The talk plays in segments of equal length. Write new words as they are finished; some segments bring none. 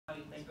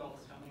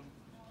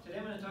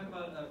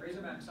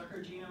razorback sucker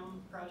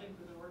genome project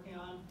we've been working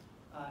on,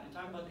 and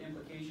talk about the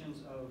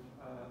implications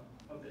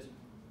of this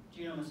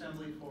genome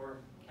assembly for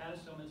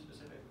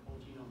catastoma-specific whole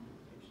genome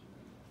duplication.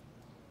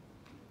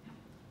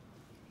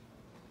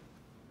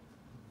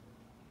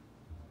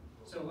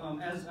 So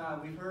as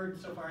we've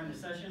heard so far in this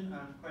session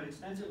quite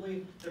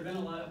extensively, there have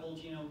been a lot of whole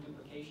genome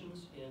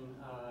duplications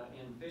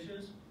in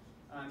fishes.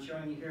 I'm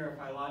showing you here a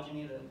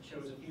phylogeny that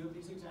shows a few of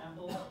these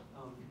examples.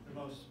 The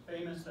most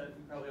famous that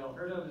you've probably all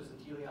heard of is the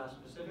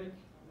Teleos-specific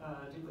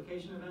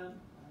duplication event.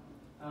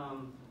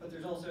 But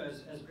there's also,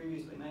 as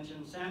previously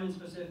mentioned,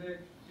 salmon-specific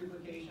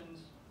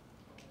duplications,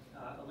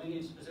 a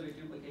lineage-specific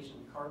duplication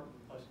in carp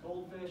plus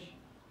goldfish,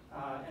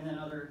 and then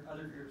other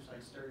groups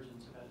like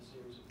sturgeons have had a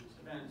series of these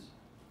events.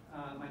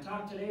 My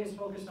talk today is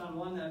focused on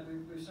one that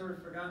we've sort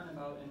of forgotten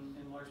about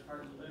in large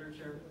part of the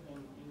literature in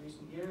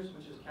recent years,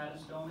 which is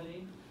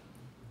catastomidae.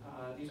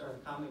 These are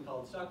commonly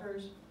called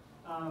suckers.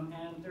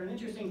 And they're an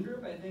interesting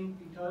group, I think,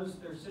 because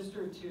they're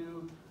sister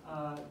to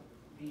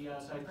the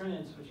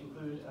cyprinids, which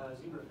include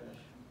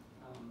zebrafish,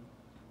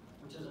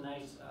 which is a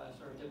nice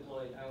sort of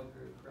diploid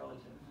outgroup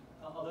relative,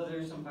 although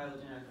there's some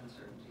phylogenetic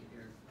uncertainty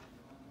here.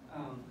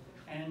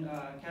 And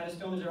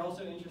catastomas are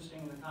also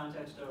interesting in the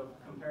context of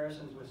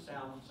comparisons with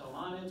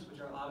salmonids, which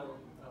are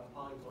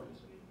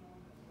autopolyploids.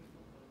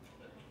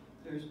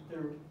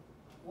 There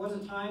was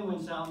a time when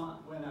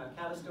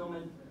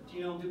catastoma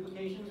genome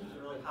duplications was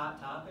a really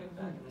hot topic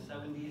back in the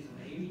 70s and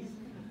 80s.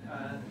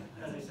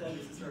 As I said,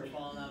 this has sort of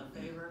fallen out of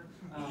favor.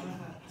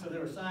 So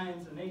there were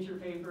science and nature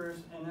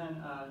papers, and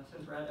then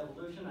since we're at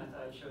evolution, I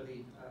thought I'd show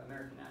the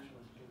American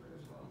Naturalist paper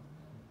as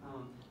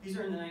well. These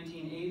are in the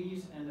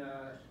 1980s, and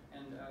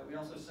we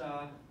also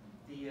saw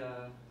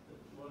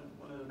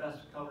one of the best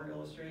cover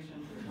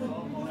illustrations as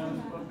well,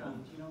 Mono's book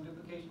on genome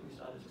duplication. We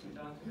saw this 2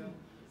 talks ago.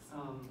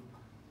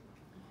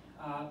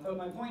 But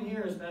my point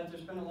here is that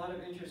there's been a lot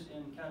of interest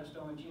in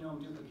catastoma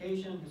genome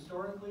duplication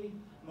historically.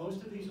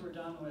 Most of these were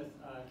done with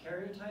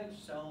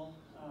karyotypes, cell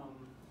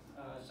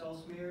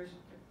smears,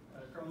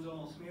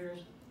 chromosomal smears,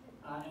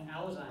 and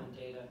allozyme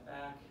data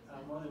back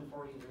more than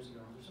 40 years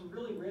ago. There's some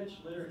really rich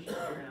literature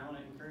here, and I want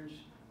to encourage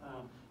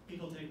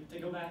people to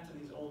go back to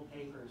these old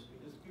papers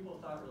because people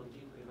thought really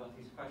deeply about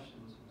these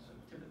questions.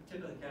 So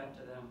tip of the cap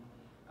to them.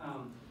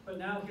 But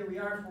now here we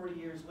are 40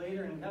 years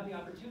later, and we have the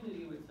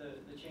opportunity with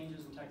the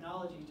changes in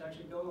technology to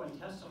actually go and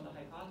test some of the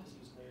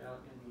hypotheses laid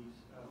out in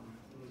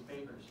these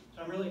papers.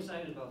 So I'm really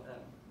excited about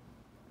that.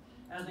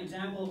 As an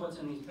example of what's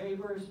in these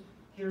papers,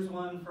 here's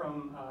one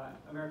from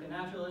American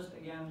Naturalist,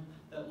 again,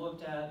 that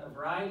looked at a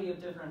variety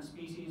of different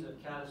species of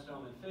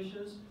catastomid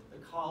fishes. The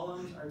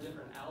columns are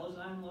different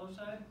allozyme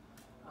loci,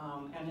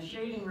 and the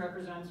shading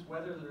represents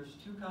whether there's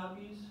 2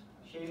 copies.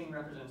 Shading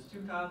represents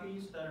 2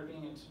 copies that are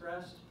being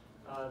expressed.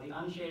 The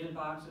unshaded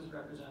boxes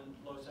represent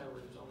loci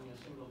where there's only a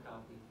single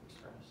copy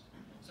expressed.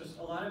 So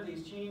a lot of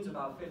these genes,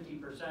 about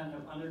 50%,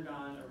 have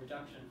undergone a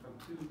reduction from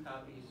 2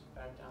 copies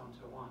back down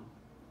to 1.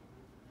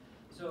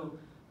 So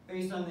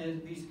based on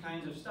these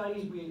kinds of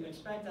studies, we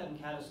expect that in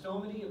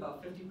catastomidae,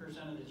 about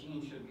 50% of the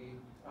genes should be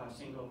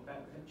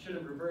should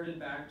have reverted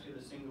back to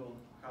the single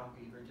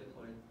copy or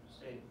diploid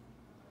state.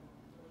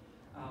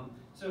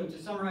 So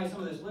to summarize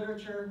some of this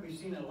literature, we've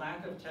seen a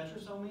lack of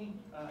tetrasomy.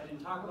 I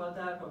didn't talk about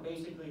that, but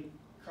basically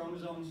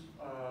chromosomes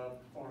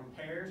form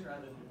pairs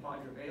rather than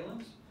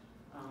quadrivalents.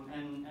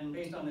 And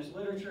based on this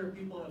literature,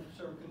 people have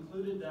sort of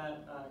concluded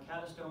that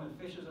catastomid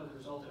fishes are the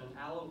result of an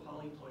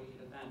allopolyploid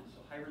event, so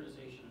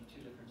hybridization of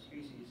 2 different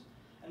species.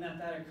 And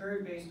that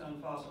occurred based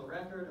on fossil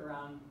record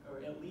around,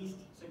 or at least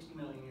 60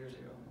 million years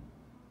ago.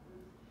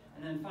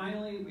 And then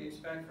finally, we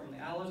expect from the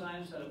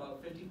allozymes that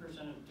about 50%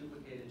 of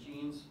duplicated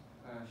genes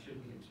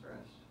should be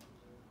expressed.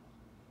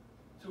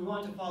 So we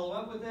want to follow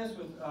up with this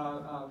with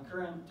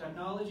current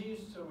technologies.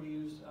 So we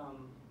used,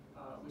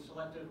 we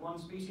selected one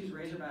species,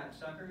 razorback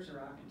suckers,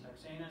 Aracan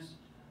texanus,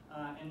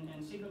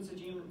 and sequenced the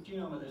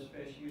genome of this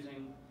fish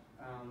using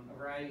a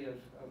variety of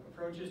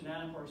approaches,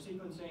 nanopore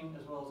sequencing,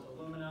 as well as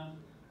Illumina,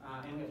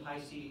 and we have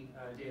Hi-C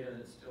data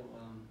that's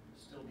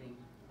still being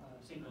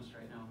sequenced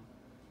right now.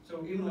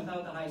 So even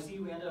without the Hi-C,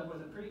 we ended up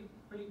with a pretty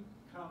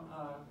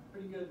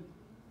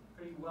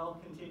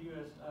well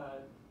contiguous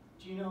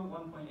genome,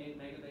 1.8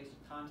 megabase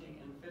of contig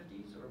in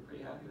 50, so we're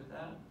pretty happy with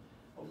that.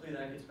 Hopefully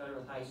that gets better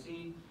with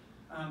Hi-C.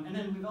 And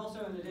then we've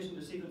also, in addition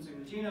to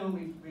sequencing the genome,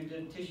 we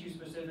did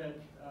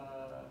tissue-specific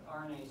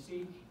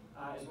RNA-seq,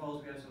 as well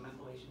as we have some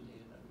methylation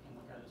data that we can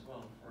look at as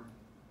well for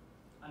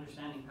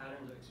understanding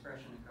patterns of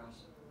expression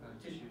across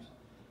tissues.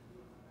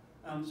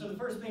 So the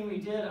first thing we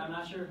did, I'm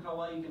not sure how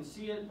well you can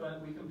see it,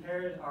 but we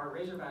compared our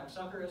razorback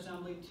sucker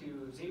assembly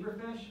to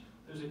zebrafish.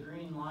 There's a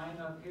green line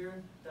up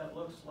here that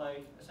looks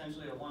like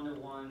essentially a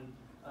 1-to-1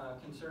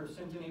 conserved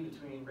synteny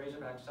between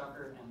razorback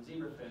sucker and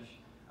zebrafish.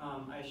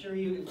 I assure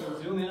you, if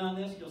you zoom in on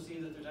this, you'll see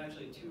that there's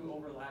actually 2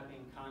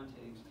 overlapping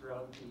contigs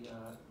throughout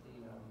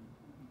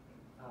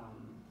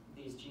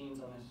these genes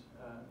on this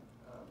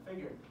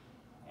figure.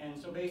 And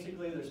so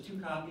basically there's 2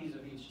 copies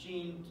of each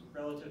gene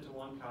relative to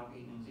 1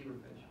 copy in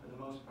zebrafish for the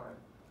most part.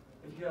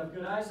 If you have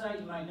good eyesight,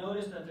 you might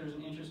notice that there's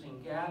an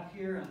interesting gap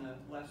here on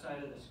the left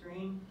side of the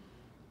screen.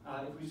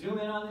 If we zoom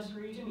in on this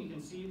region, you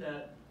can see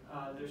that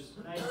there's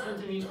nice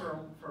synteny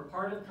for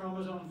part of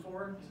chromosome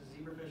 4. This is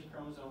zebrafish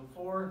chromosome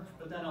 4,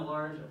 but then a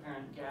large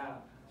apparent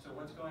gap. So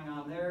what's going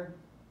on there?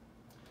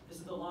 This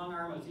is the long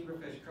arm of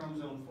zebrafish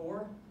chromosome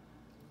 4.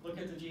 Look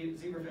at the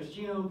zebrafish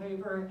genome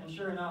paper, and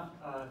sure enough,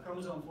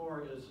 chromosome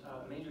 4 is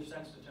a major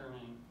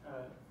sex-determining,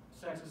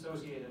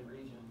 sex-associated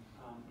region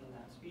in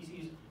that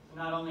species. And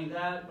not only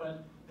that,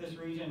 but this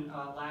region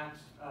lacks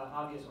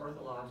obvious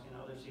orthologs in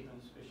other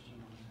sequence fish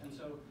genomes. And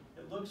so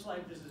it looks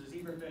like this is a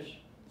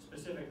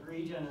zebrafish-specific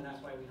region, and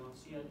that's why we don't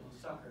see it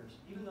in suckers,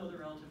 even though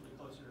they're relatively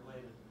closely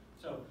related.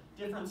 So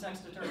different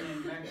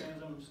sex-determining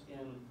mechanisms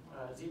in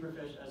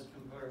zebrafish as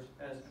compared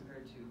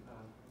to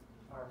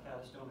our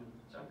catastomic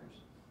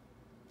suckers.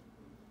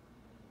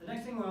 The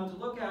next thing we wanted to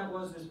look at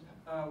was this,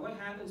 what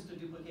happens to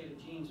duplicated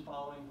genes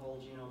following whole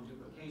genome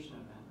duplication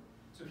event.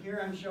 So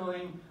here I'm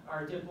showing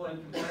our diploid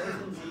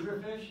comparison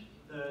zebrafish.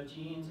 The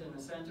genes in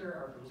the center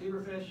are from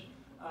zebrafish.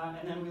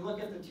 And then we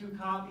look at the two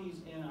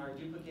copies in our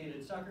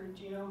duplicated sucker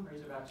genome,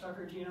 razorback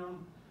sucker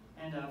genome.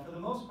 And for the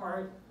most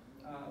part,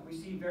 we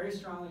see very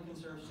strongly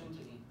conserved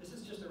synteny. This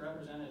is just a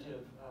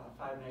representative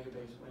 5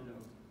 megabase window.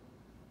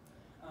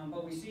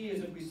 What we see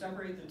is if we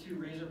separate the two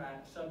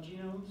razorback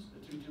subgenomes,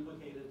 the two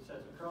duplicated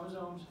sets of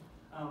chromosomes,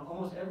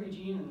 almost every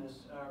gene in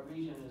this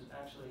region is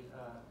actually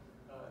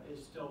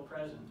is still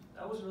present.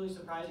 That was really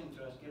surprising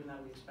to us, given that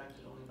we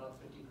expected only about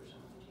 50%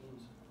 of the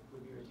genes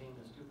would be retained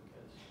as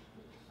duplicates.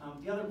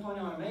 The other point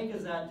I want to make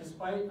is that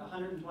despite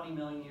 120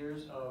 million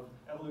years of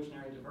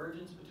evolutionary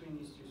divergence between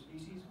these two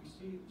species,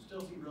 we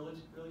still see really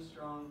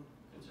strong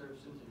conserved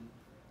synteny.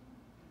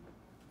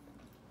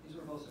 These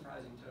were both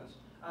surprising to us.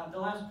 The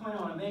last point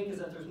I want to make is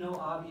that there's no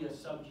obvious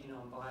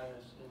subgenome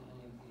bias in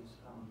any of these.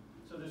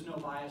 So there's no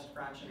biased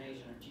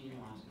fractionation or gene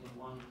loss in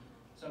one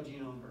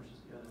subgenome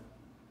versus the other.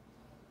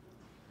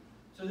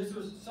 So this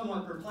was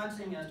somewhat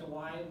perplexing as to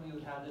why we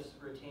would have these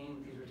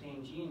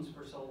retained genes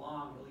for so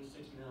long, at least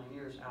 60 million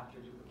years after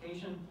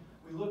duplication.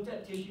 We looked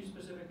at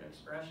tissue-specific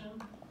expression,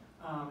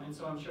 and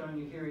so I'm showing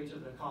you here each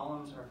of the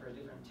columns are for a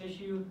different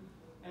tissue.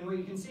 And what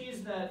you can see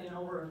is that in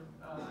over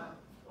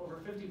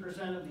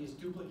 50% of these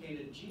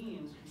duplicated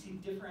genes, we see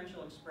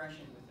differential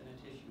expression within a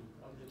tissue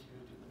of the two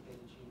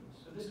duplicated genes.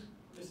 So this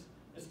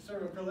is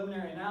sort of a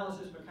preliminary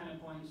analysis, but kind of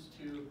points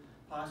to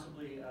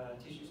possibly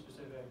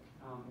tissue-specific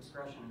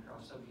expression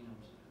across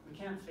subgenomes. We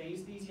can't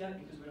phase these yet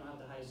because we don't have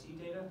the high C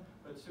data,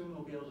 but soon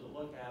we'll be able to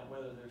look at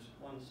whether there's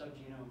one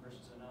subgenome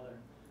versus another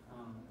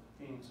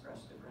being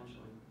expressed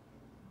differentially.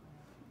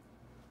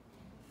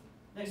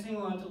 Next thing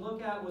we wanted to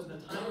look at was the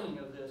timing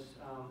of this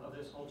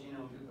whole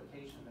genome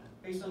duplication event.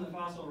 Based on the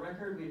fossil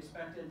record, we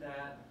expected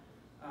that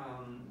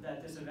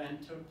that this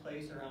event took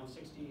place around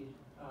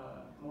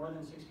more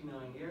than 60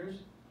 million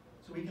years.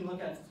 So we can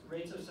look at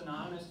rates of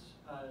synonymous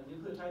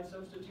nucleotide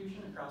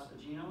substitution across the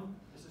genome.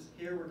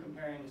 Here we're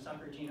comparing the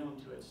sucker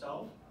genome to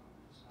itself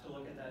to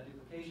look at that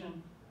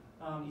duplication.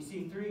 You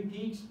see 3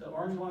 peaks. The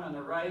orange one on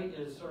the right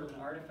is sort of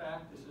an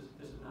artifact.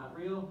 This is not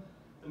real.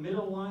 The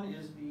middle one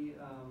is the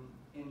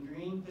in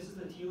green. This is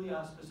the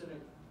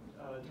teleos-specific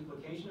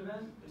duplication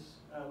event.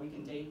 We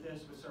can date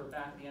this with sort of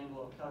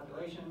back-of-the-envelope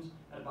calculations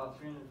at about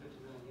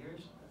 350 million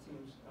years. That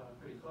seems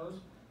pretty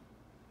close.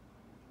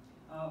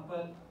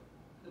 But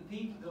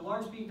the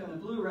large peak on the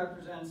blue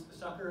represents the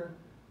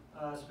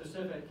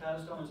sucker-specific,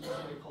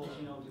 catastoma-specific whole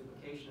genome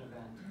duplication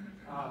event.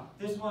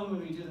 This one,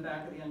 when we do the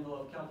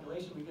back-of-the-envelope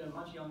calculation, we get a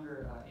much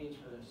younger age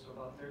for this, so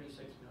about 36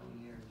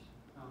 million years.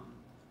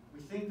 We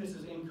think this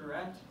is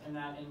incorrect, and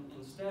that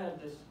instead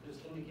this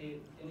is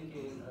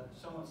indicating a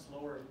somewhat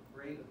slower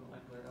rate of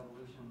molecular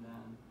evolution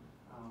than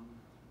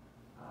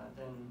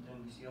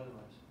we see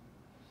otherwise.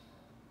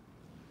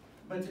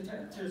 But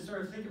to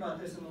sort of think about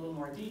this in a little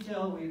more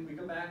detail, we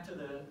go back to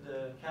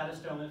the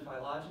catastomid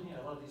phylogeny.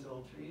 I love these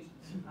little trees.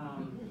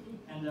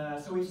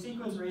 So we've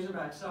sequenced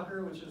razorback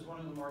sucker, which is one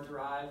of the more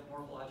derived,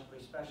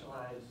 morphologically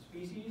specialized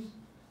species.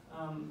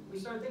 We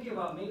started thinking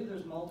about maybe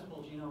there's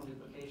multiple genome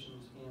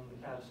duplications in the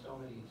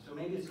catastomidae. So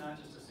maybe it's not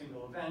just a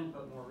single event,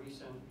 but more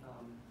recent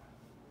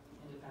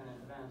independent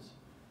events.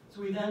 So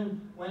we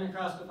then went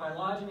across the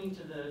phylogeny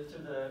to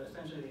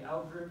essentially the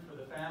outgroup for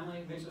the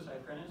family.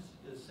 Mixocyprinus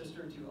is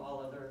sister to all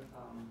other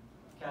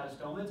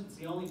catastomids. It's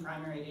the only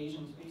primary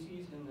Asian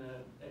species in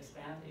the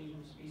extant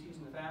Asian species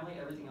in the family.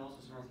 Everything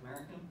else is North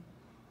American.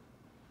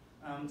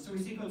 So we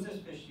sequenced this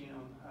fish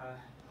genome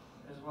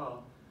as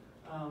well.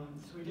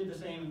 So we did took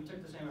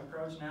the same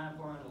approach,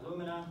 nanopore and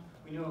Illumina.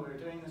 We knew what we were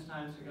doing this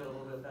time, so we got a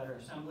little bit better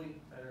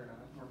assembly,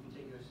 more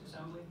contiguous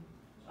assembly.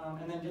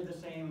 And then did the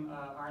same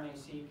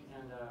RNA-seq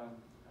and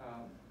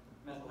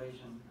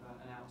methylation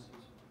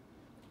analyses.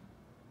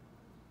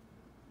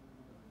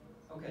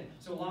 Okay,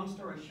 so long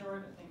story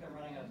short, I think I'm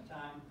running out of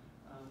time.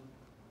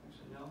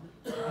 Actually, no.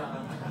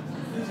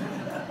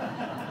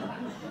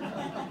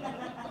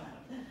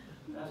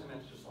 I have some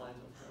extra slides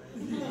up for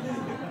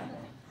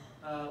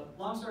it.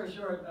 Long story story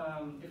short,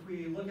 if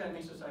we look at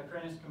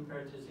Myxocyprinus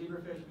compared to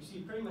zebrafish, we see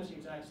pretty much the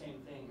exact same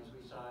thing as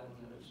we saw in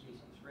the other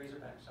species,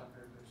 razorback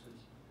sucker versus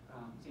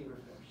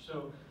zebrafish.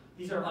 So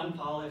these are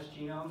unpolished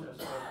genomes.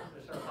 They're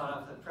sort of hot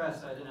off the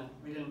press.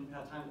 We didn't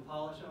have time to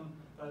polish them,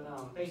 but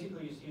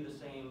basically you see the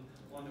same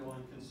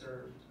 1-to-1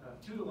 conserved,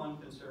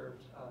 2-to-1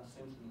 conserved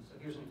synteny. So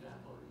here's an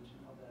example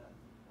region of that.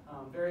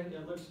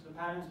 The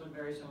patterns look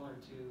very similar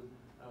to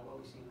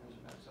what we see in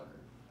razorback sucker.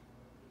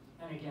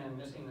 And again,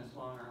 missing this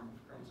long arm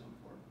of chromosome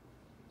 4.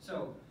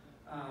 So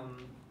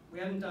we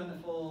haven't done the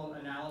full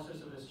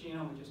analysis of this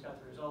genome. We just got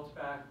the results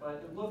back,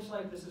 but it looks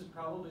like this is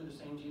probably the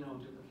same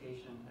genome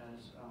duplication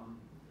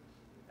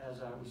as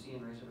we see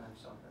in razorback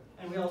sucker.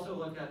 And we also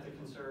look at the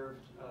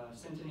conserved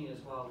synteny as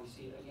well. We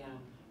see, again,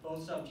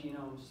 both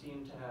subgenomes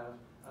seem to have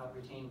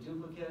retained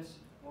duplicates,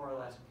 more or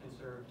less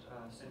conserved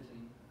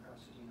synteny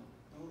across the genome.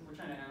 And we're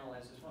trying to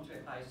analyze this. Once we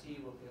have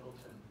IC, we'll be able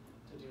to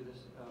do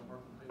this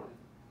more completely.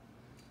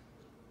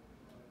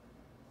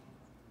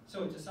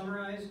 So to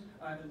summarize,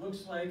 it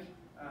looks like,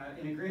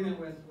 in agreement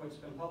with what's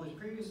been published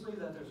previously,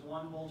 that there's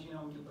one whole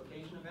genome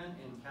duplication event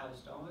in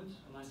catastomids,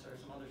 unless there are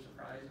some other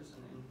surprises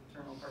in the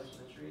internal parts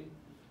of the tree.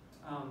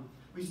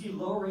 We see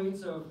low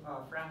rates of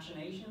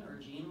fractionation or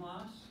gene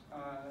loss,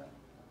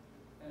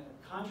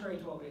 contrary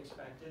to what we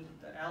expected.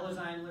 The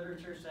Allozyme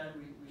literature said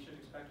we should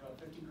expect about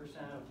 50%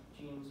 of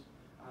genes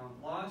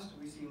lost.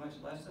 We see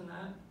much less than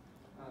that.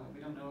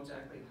 We don't know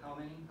exactly how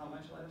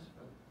much less,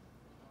 but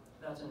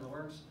that's in the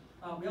works.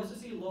 We also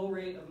see low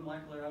rate of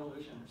molecular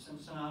evolution, or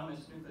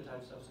synonymous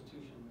nucleotide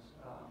substitutions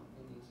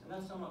in these, and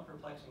that's somewhat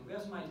perplexing. We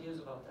have some ideas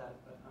about that,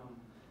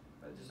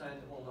 but decided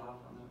to hold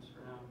off on those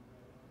for now.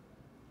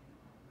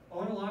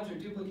 Oenologs, or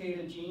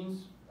duplicated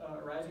genes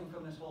arising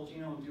from this whole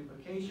genome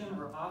duplication,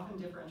 are often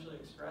differentially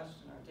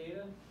expressed in our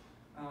data.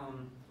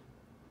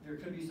 There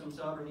could be some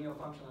sub or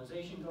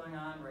neofunctionalization going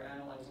on. We're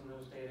analyzing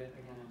those data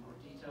again in more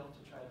detail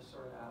to try to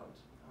sort out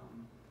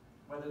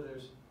whether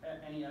there's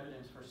any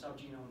evidence for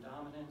subgenome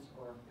dominance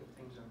or if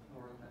things are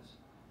more or less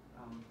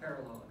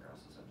parallel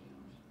across the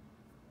subgenomes.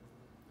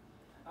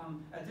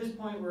 At this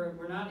point,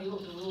 we're not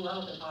able to rule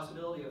out the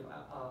possibility of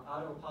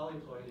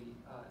autopolyploidy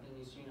in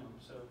these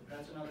genomes. So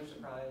that's another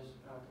surprise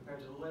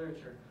compared to the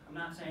literature. I'm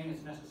not saying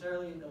it's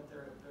necessarily that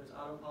there's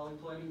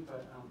autopolyploidy,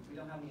 but we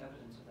don't have any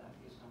evidence of that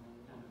based on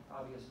any kind of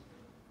obvious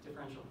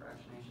differential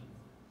fractionation.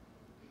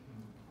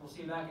 We'll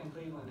see you back in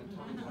Cleveland in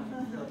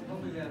 2020.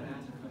 Hopefully we have an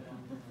answer for them.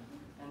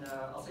 And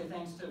I'll say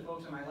thanks to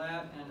folks in my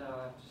lab, and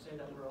just say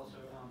that we're also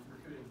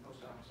recruiting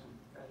postdocs and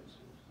graduate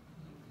students.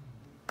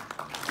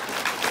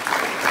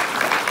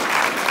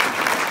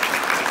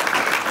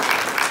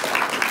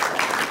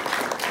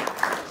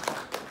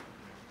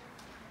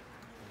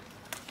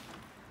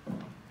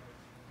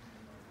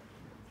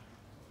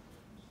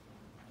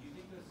 Do you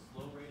think this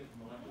slow rate of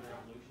molecular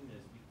evolution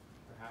is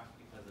perhaps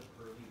because of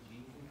early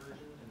gene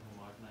conversion and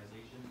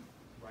homogenization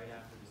right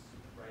after the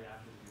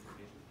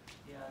duplication?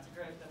 Yeah, that's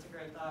a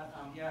great thought.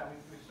 Yeah,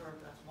 we sort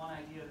of, that's one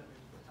idea that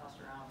we've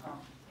tossed around.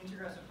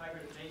 Introgressive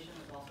hybridization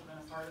has also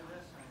been a part of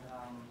this, and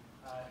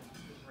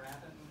it's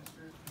rampant